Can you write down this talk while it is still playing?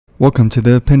Welcome to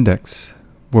the Appendix,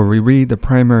 where we read the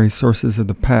primary sources of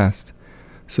the past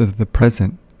so that the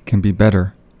present can be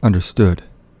better understood.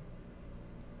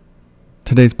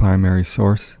 Today's primary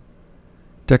source: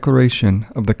 Declaration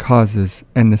of the Causes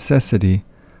and Necessity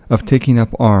of Taking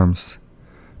Up Arms,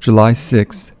 July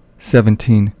 6,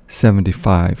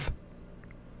 1775.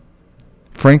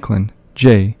 Franklin,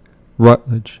 J.,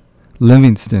 Rutledge,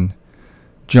 Livingston,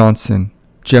 Johnson,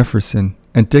 Jefferson,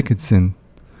 and Dickinson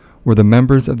were the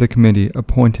members of the committee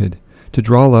appointed to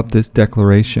draw up this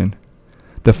declaration.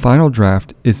 The final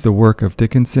draft is the work of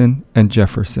Dickinson and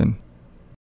Jefferson.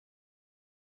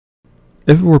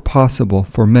 If it were possible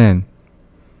for men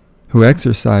who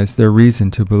exercise their reason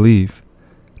to believe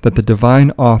that the divine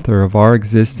author of our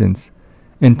existence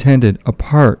intended a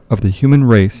part of the human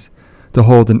race to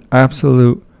hold an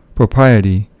absolute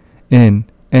propriety in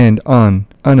and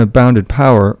unbounded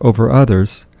power over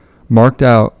others, marked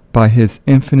out by his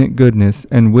infinite goodness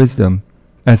and wisdom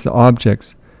as the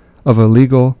objects of a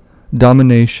legal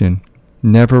domination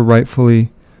never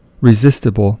rightfully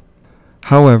resistible,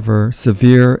 however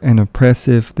severe and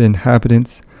oppressive the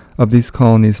inhabitants of these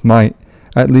colonies might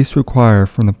at least require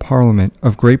from the Parliament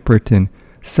of Great Britain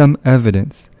some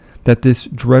evidence that this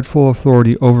dreadful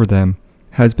authority over them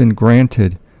has been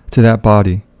granted to that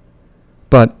body.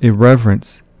 But a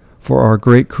reverence for our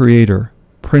great Creator,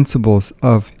 principles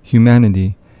of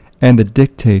humanity, and the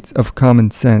dictates of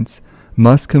common sense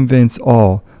must convince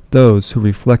all those who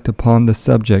reflect upon the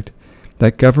subject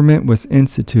that government was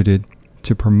instituted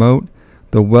to promote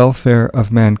the welfare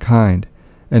of mankind,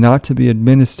 and ought to be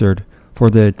administered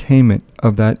for the attainment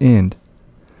of that end.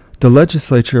 The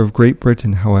legislature of Great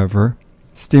Britain, however,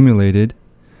 stimulated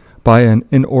by an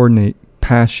inordinate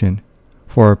passion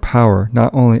for a power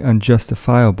not only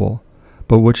unjustifiable,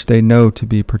 but which they know to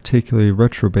be particularly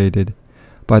reprobated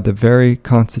by the very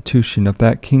constitution of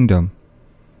that kingdom,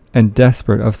 and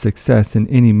desperate of success in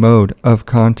any mode of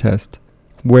contest,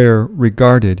 where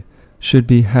regarded should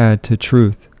be had to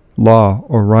truth, law,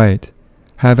 or right,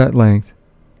 have at length,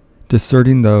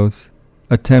 discerning those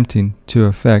attempting to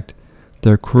effect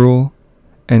their cruel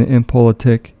and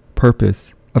impolitic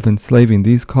purpose of enslaving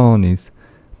these colonies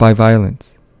by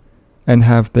violence, and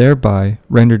have thereby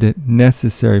rendered it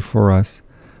necessary for us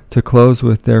to close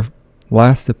with their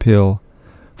last appeal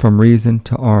from reason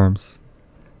to arms.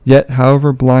 Yet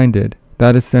however blinded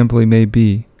that assembly may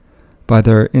be by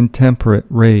their intemperate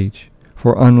rage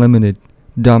for unlimited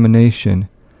domination,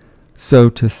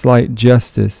 so to slight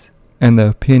justice and the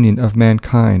opinion of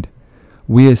mankind,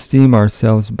 we esteem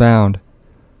ourselves bound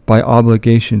by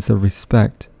obligations of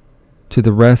respect to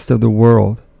the rest of the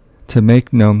world to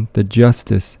make known the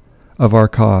justice of our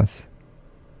cause.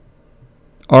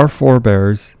 Our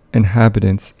forebears,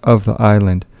 inhabitants of the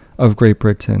island of Great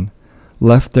Britain,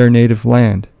 left their native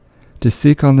land to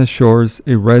seek on the shores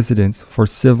a residence for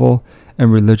civil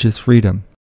and religious freedom,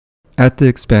 at the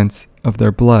expense of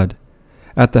their blood,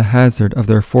 at the hazard of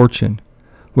their fortune,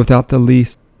 without the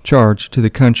least charge to the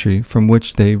country from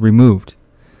which they removed.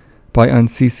 By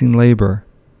unceasing labor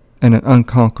and an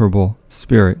unconquerable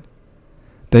spirit,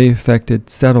 they effected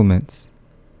settlements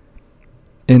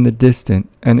in the distant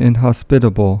and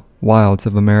inhospitable wilds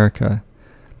of America,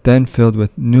 then filled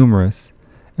with numerous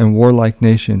and warlike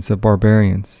nations of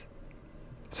barbarians.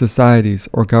 Societies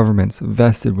or governments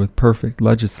vested with perfect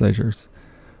legislatures,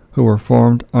 who were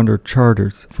formed under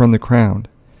charters from the crown,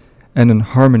 and in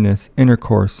harmonious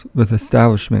intercourse with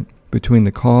establishment between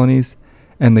the colonies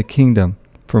and the kingdom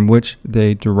from which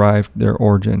they derived their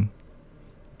origin.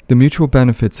 The mutual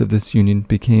benefits of this union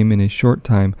became in a short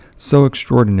time so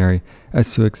extraordinary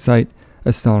as to excite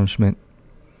astonishment.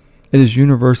 It is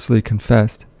universally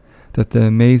confessed that the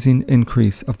amazing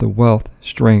increase of the wealth,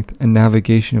 strength, and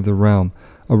navigation of the realm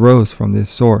arose from this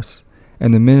source,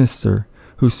 and the minister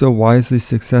who so wisely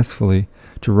successfully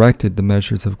directed the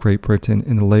measures of Great Britain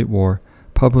in the late war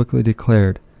publicly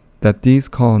declared that these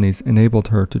colonies enabled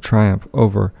her to triumph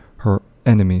over her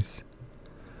enemies.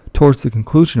 Towards the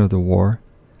conclusion of the war,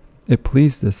 it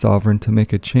pleased the sovereign to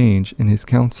make a change in his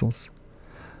counsels.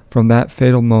 From that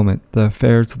fatal moment the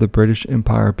affairs of the British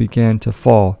Empire began to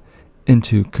fall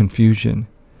into confusion,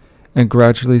 and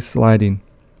gradually sliding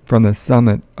from the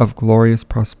summit of glorious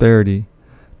prosperity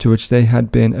to which they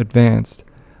had been advanced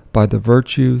by the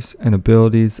virtues and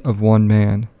abilities of one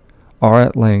man, are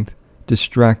at length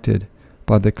distracted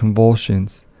by the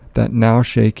convulsions that now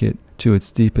shake it to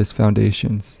its deepest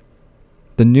foundations.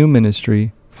 The new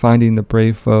ministry, finding the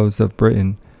brave foes of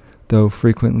Britain, though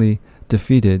frequently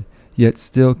defeated, yet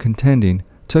still contending,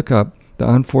 took up the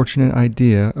unfortunate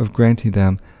idea of granting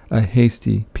them a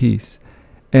hasty peace,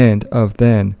 and of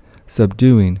then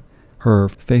subduing her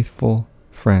faithful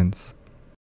friends.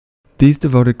 These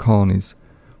devoted colonies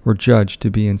were judged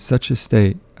to be in such a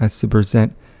state as to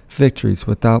present victories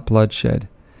without bloodshed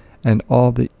and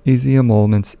all the easy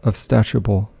emoluments of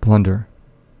statutable plunder.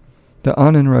 The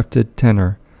uninterrupted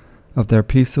tenor of their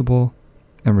peaceable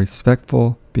and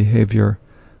respectful behavior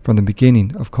from the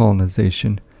beginning of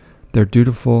colonization, their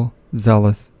dutiful,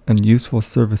 zealous, and useful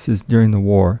services during the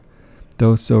war,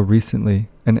 though so recently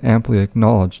and amply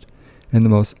acknowledged in the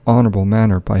most honorable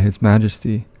manner by His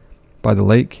Majesty, by the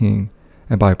late King,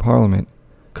 and by Parliament,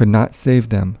 could not save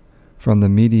them from the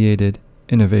meditated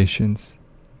innovations.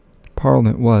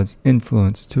 Parliament was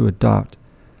influenced to adopt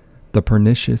the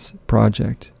pernicious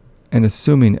project, and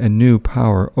assuming a new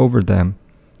power over them,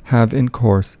 have in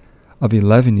course of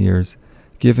 11 years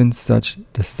given such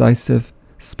decisive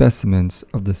specimens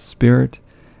of the spirit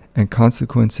and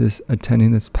consequences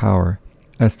attending this power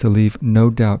as to leave no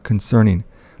doubt concerning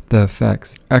the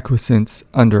effects acquiescent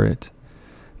under it.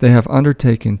 They have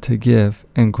undertaken to give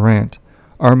and grant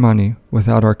our money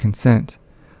without our consent,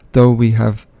 though we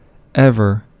have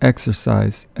ever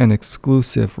exercised an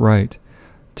exclusive right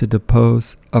to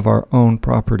dispose of our own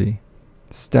property.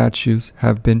 Statutes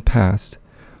have been passed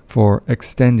for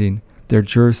extending their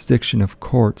jurisdiction of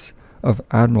courts of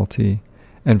admiralty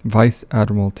and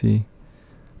vice-admiralty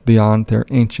beyond their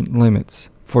ancient limits,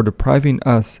 for depriving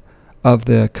us of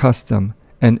the accustomed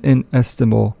and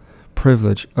inestimable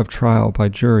privilege of trial by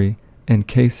jury in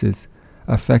cases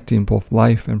affecting both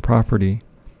life and property,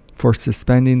 for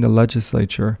suspending the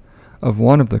legislature of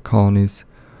one of the colonies,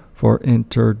 for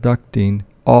introducing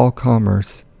all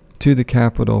commerce to the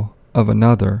capital of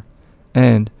another,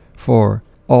 and for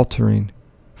altering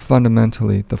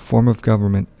fundamentally the form of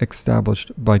government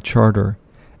established by charter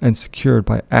and secured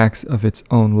by acts of its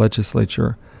own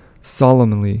legislature,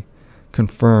 solemnly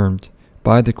confirmed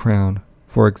by the Crown,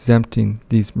 for exempting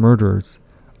these murderers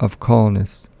of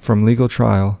colonists from legal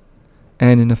trial,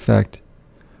 and in effect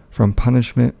from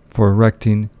punishment for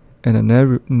erecting in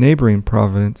a neighboring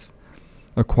province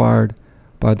acquired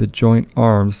by the joint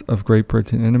arms of Great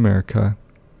Britain and America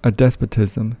a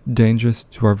despotism dangerous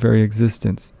to our very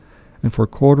existence, and for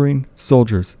quartering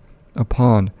soldiers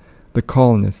upon the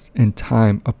colonists in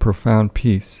time of profound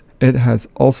peace. It has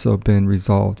also been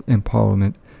resolved in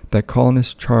Parliament that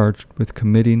colonists charged with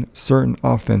committing certain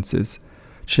offenses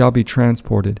shall be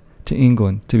transported to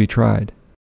England to be tried.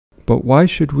 But why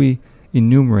should we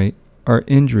enumerate our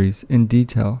injuries in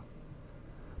detail?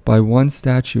 By one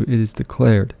statute it is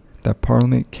declared that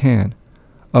Parliament can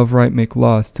of right make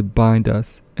laws to bind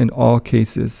us in all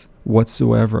cases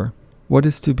whatsoever. What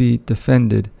is to be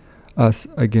defended us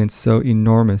against so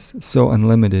enormous, so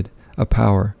unlimited a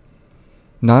power?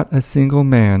 Not a single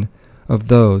man of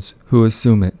those who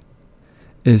assume it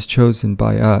is chosen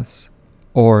by us,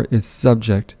 or is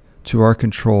subject to our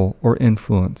control or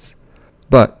influence,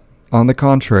 but, on the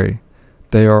contrary,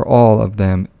 they are all of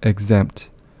them exempt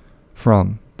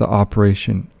from the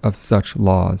operation of such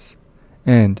laws,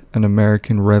 and an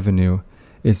American revenue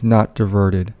is not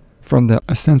diverted from the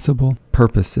ostensible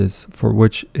purposes for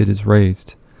which it is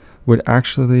raised, would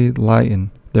actually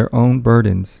lighten their own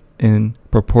burdens in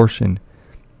proportion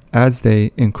as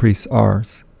they increase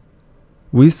ours.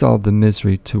 We saw the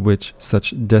misery to which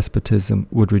such despotism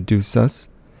would reduce us.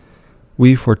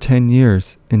 We for 10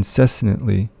 years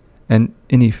incessantly and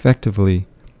ineffectively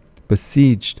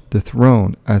besieged the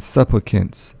throne as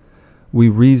supplicants. We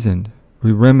reasoned,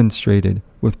 we remonstrated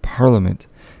with Parliament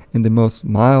in the most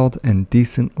mild and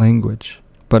decent language,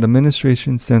 but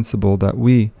administration sensible that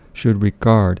we should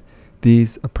regard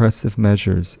these oppressive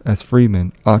measures as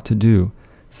freemen ought to do,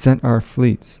 sent our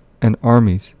fleets and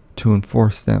armies to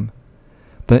enforce them.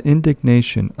 The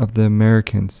indignation of the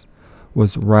Americans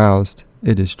was roused,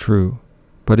 it is true,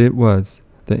 but it was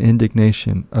the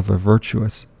indignation of a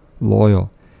virtuous,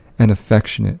 loyal, and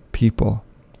affectionate people.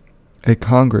 A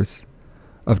Congress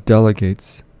of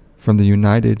delegates from the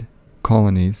United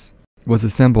Colonies was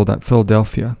assembled at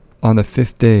Philadelphia on the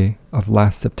 5th day of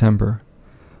last September.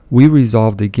 We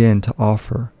resolved again to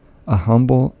offer a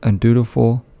humble and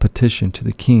dutiful petition to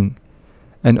the King,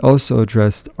 and also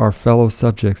addressed our fellow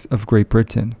subjects of Great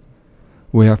Britain.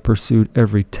 We have pursued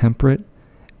every temperate,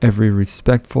 every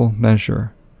respectful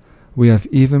measure. We have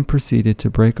even proceeded to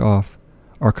break off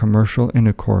our commercial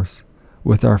intercourse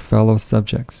with our fellow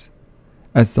subjects,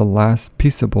 as the last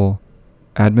peaceable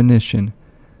admonition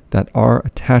that our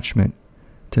attachment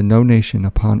to no nation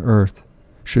upon earth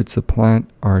should supplant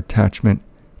our attachment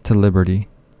to liberty.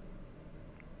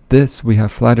 This we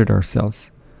have flattered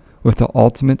ourselves with the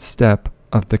ultimate step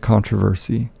of the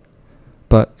controversy,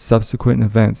 but subsequent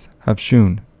events have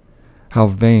shewn how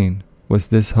vain was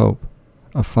this hope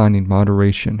of finding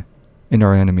moderation in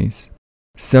our enemies.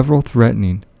 Several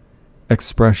threatening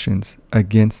expressions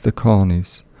against the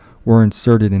colonies were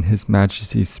inserted in His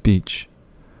Majesty's speech.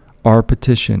 Our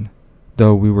petition,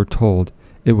 though we were told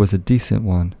it was a decent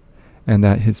one, and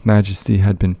that His Majesty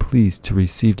had been pleased to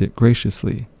receive it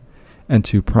graciously, and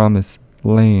to promise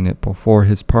laying it before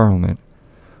his Parliament,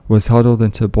 was huddled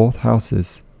into both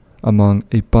houses among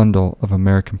a bundle of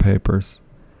American papers,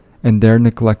 and there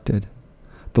neglected.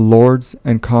 The Lords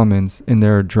and Commons in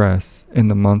their address in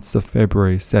the months of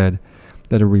February said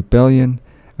that a rebellion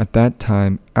at that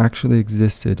time actually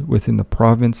existed within the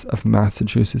province of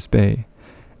Massachusetts Bay,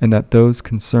 and that those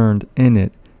concerned in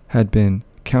it had been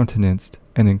countenanced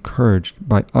and encouraged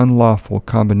by unlawful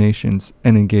combinations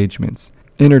and engagements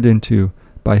entered into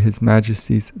by His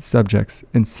Majesty's subjects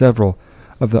in several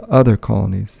of the other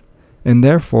colonies, and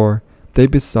therefore they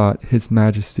besought His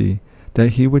Majesty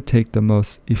that he would take the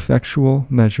most effectual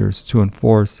measures to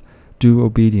enforce due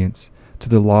obedience to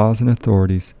the laws and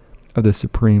authorities of the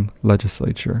Supreme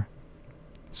Legislature.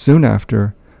 Soon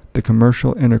after, the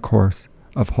commercial intercourse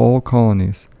of whole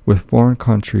colonies with foreign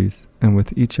countries and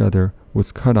with each other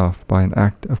was cut off by an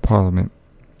Act of Parliament.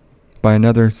 By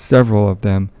another, several of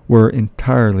them were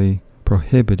entirely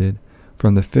prohibited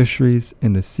from the fisheries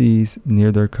in the seas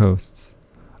near their coasts,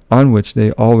 on which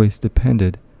they always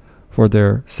depended for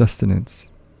their sustenance,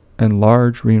 and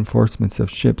large reinforcements of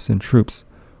ships and troops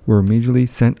were immediately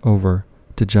sent over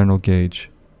to General Gage.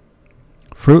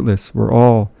 Fruitless were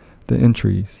all the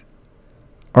entreaties,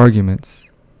 arguments,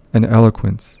 and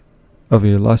eloquence of an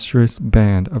illustrious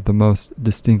band of the most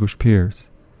distinguished peers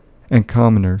and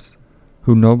commoners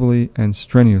who nobly and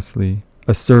strenuously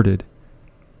asserted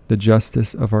the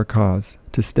justice of our cause,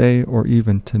 to stay or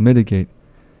even to mitigate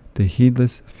the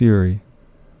heedless fury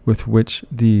with which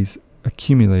these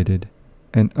accumulated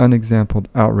and unexampled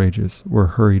outrages were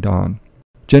hurried on.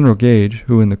 General Gage,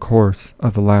 who in the course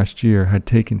of the last year had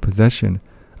taken possession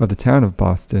of the town of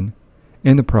Boston,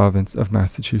 in the province of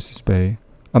Massachusetts Bay,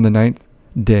 on the 9th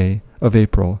day of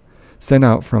April, sent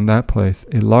out from that place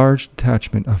a large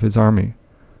detachment of his army,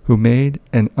 who made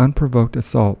an unprovoked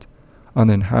assault on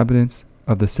the inhabitants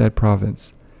of the said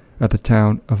province at the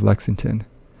town of Lexington,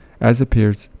 as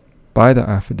appears by the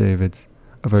affidavits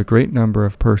of a great number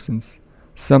of persons,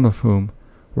 some of whom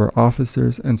were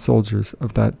officers and soldiers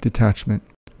of that detachment,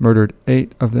 murdered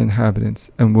 8 of the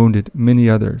inhabitants and wounded many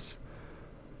others.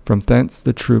 From thence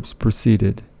the troops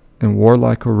proceeded in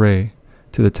warlike array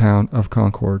to the town of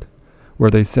Concord, where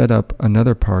they set up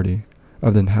another party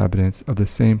of the inhabitants of the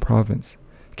same province,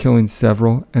 killing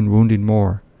several and wounding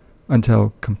more,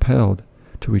 until compelled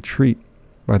to retreat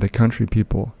by the country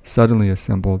people suddenly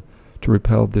assembled to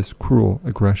repel this cruel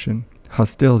aggression.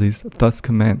 Hostilities thus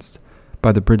commenced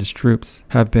by the British troops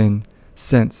have been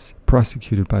since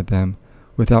prosecuted by them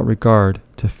without regard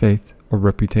to faith or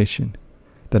reputation.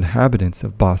 The inhabitants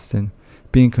of Boston,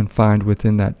 being confined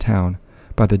within that town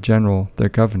by the general their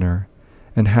governor,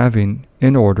 and having,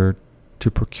 in order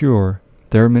to procure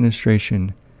their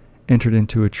administration, entered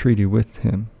into a treaty with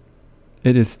him,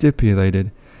 it is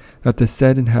stipulated that the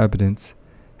said inhabitants,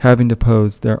 having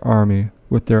deposed their army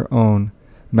with their own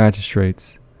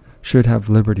magistrates, should have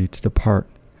liberty to depart,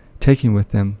 taking with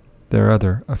them their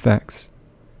other effects.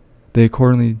 They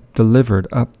accordingly delivered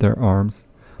up their arms,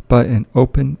 but in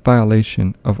open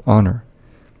violation of honor,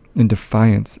 in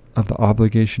defiance of the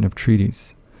obligation of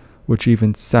treaties, which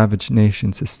even savage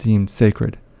nations esteemed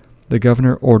sacred. The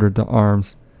governor ordered the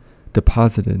arms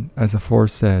deposited as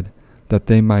aforesaid, that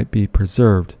they might be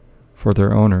preserved for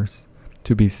their owners,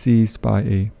 to be seized by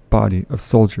a body of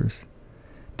soldiers,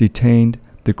 detained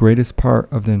the greatest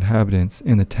part of the inhabitants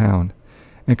in the town,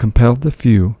 and compelled the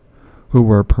few who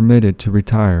were permitted to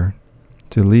retire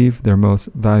to leave their most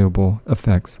valuable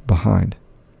effects behind.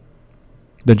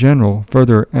 The general,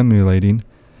 further emulating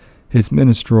his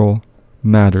ministerial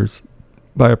matters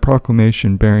by a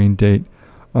proclamation bearing date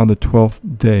on the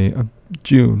 12th day of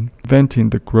June, venting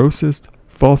the grossest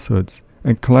falsehoods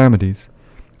and calamities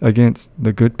against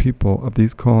the good people of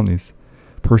these colonies,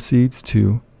 proceeds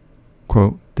to,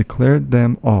 quote, declare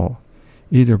them all,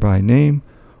 either by name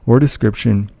or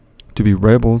description, to be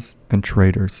rebels and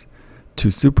traitors,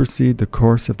 to supersede the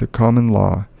course of the common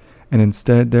law, and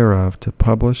instead thereof to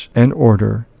publish and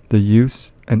order the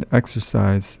use and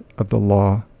exercise of the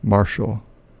law martial.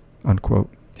 Unquote.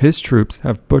 His troops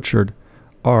have butchered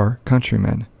our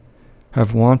countrymen,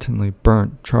 have wantonly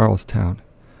burnt Charlestown,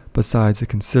 besides a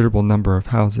considerable number of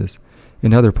houses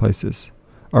in other places.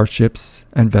 Our ships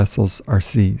and vessels are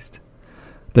seized.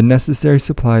 The necessary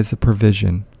supplies of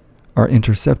provision are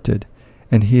intercepted,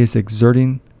 and he is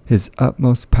exerting his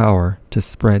utmost power to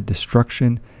spread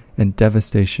destruction and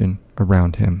devastation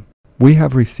around him. We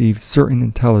have received certain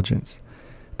intelligence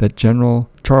that General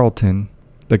Charlton,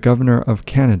 the governor of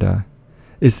Canada,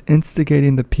 is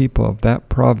instigating the people of that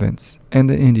province and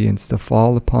the Indians to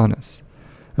fall upon us,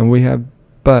 and we have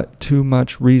but too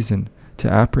much reason to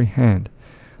apprehend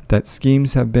that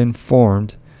schemes have been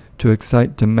formed to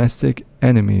excite domestic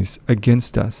enemies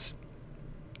against us.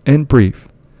 In brief,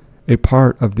 a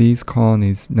part of these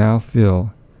colonies now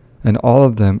feel, and all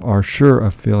of them are sure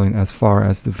of feeling as far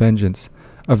as the vengeance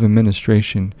of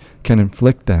administration can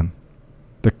inflict them,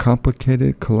 the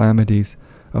complicated calamities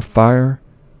of fire,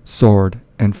 sword,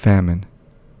 and famine.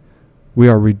 We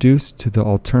are reduced to the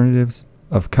alternatives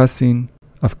of cussing,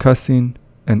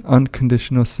 and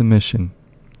unconditional submission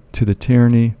to the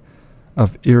tyranny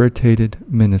of irritated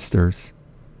ministers,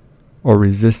 or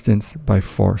resistance by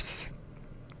force.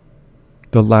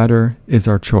 The latter is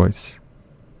our choice.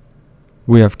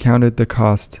 We have counted the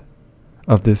cost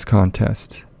of this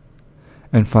contest,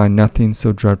 and find nothing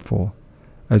so dreadful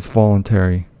as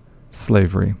voluntary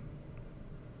slavery.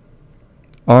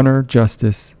 Honor,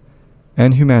 justice,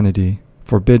 and humanity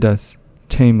forbid us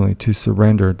tamely to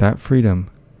surrender that freedom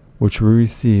which we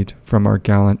received from our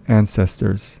gallant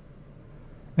ancestors,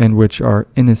 and which our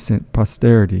innocent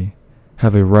posterity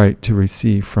have a right to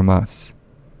receive from us.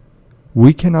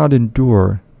 We cannot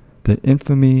endure the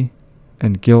infamy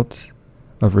and guilt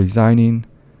of resigning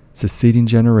succeeding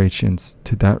generations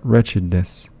to that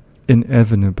wretchedness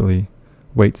inevitably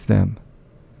waits them,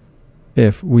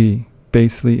 if we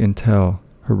basely entail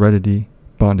heredity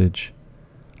bondage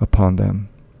upon them.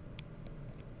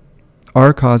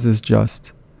 Our cause is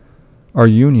just. Our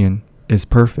union is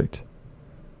perfect.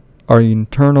 Our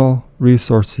internal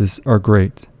resources are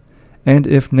great, and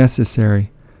if necessary,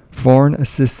 foreign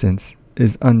assistance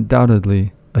is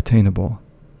undoubtedly attainable.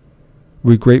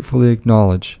 We gratefully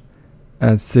acknowledge,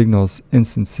 as signals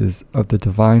instances of the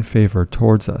divine favor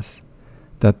towards us,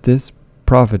 that this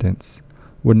providence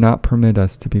would not permit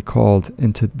us to be called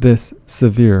into this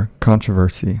severe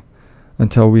controversy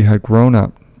until we had grown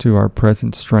up to our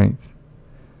present strength,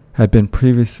 had been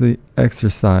previously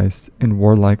exercised in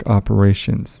warlike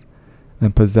operations,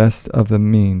 and possessed of the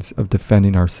means of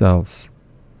defending ourselves.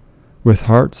 With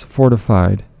hearts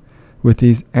fortified with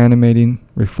these animating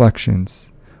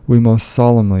reflections, we most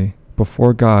solemnly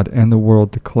before God and the world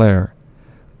declare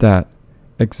that,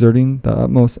 exerting the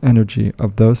utmost energy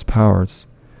of those powers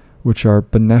which our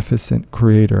beneficent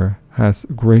Creator has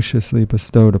graciously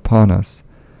bestowed upon us,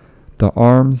 the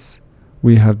arms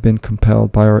we have been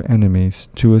compelled by our enemies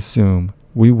to assume,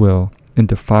 we will, in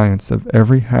defiance of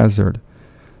every hazard,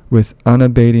 with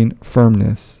unabating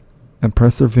firmness and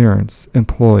perseverance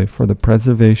employ for the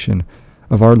preservation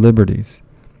of our liberties,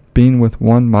 being with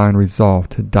one mind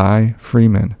resolved to die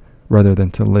freemen rather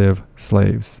than to live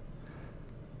slaves.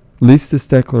 Lest this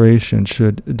declaration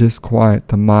should disquiet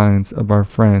the minds of our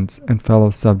friends and fellow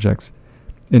subjects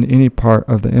in any part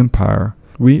of the empire,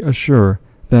 we assure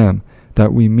them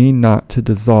that we mean not to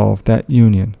dissolve that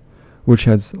union which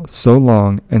has so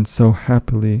long and so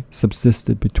happily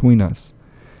subsisted between us,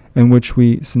 and which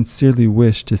we sincerely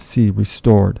wish to see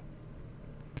restored.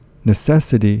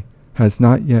 Necessity has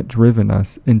not yet driven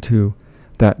us into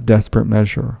that desperate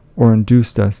measure, or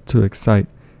induced us to excite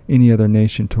any other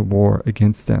nation to war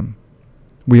against them.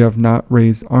 We have not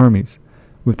raised armies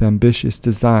with ambitious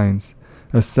designs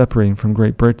of separating from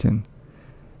Great Britain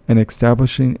and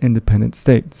establishing independent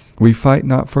states. We fight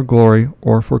not for glory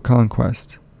or for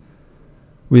conquest.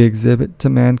 We exhibit to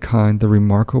mankind the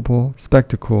remarkable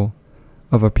spectacle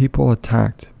of a people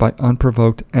attacked by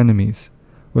unprovoked enemies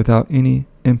without any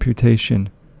imputation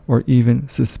or even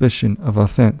suspicion of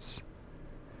offense.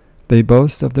 They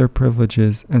boast of their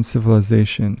privileges and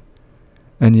civilization,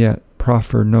 and yet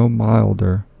proffer no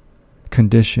milder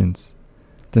conditions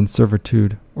than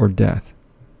servitude or death.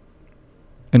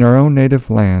 In our own native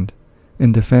land,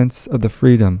 in defense of the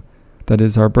freedom that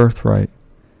is our birthright,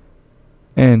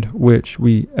 and which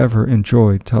we ever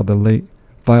enjoyed till the late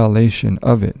violation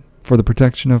of it, for the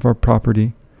protection of our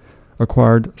property,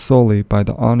 acquired solely by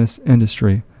the honest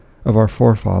industry of our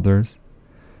forefathers,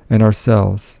 and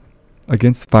ourselves,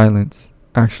 against violence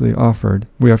actually offered,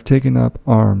 we have taken up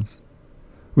arms.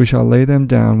 We shall lay them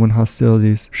down when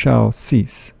hostilities shall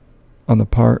cease on the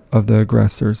part of the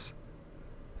aggressors,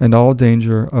 and all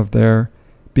danger of their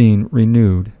being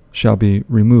renewed shall be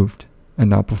removed, and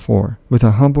not before. With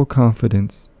a humble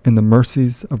confidence in the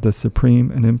mercies of the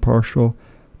supreme and impartial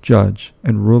Judge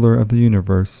and Ruler of the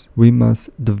universe, we must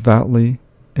devoutly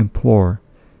implore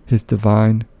His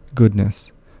divine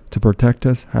goodness to protect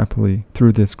us happily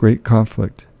through this great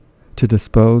conflict, to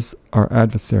dispose our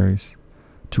adversaries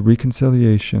to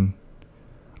reconciliation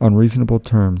on reasonable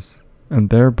terms, and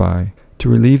thereby to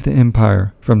relieve the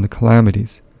empire from the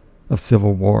calamities of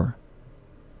civil war.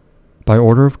 By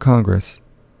order of Congress,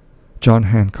 John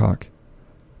Hancock,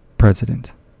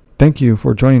 President. Thank you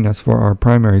for joining us for our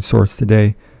primary source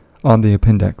today on the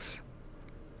appendix.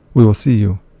 We will see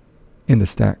you in the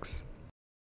stacks.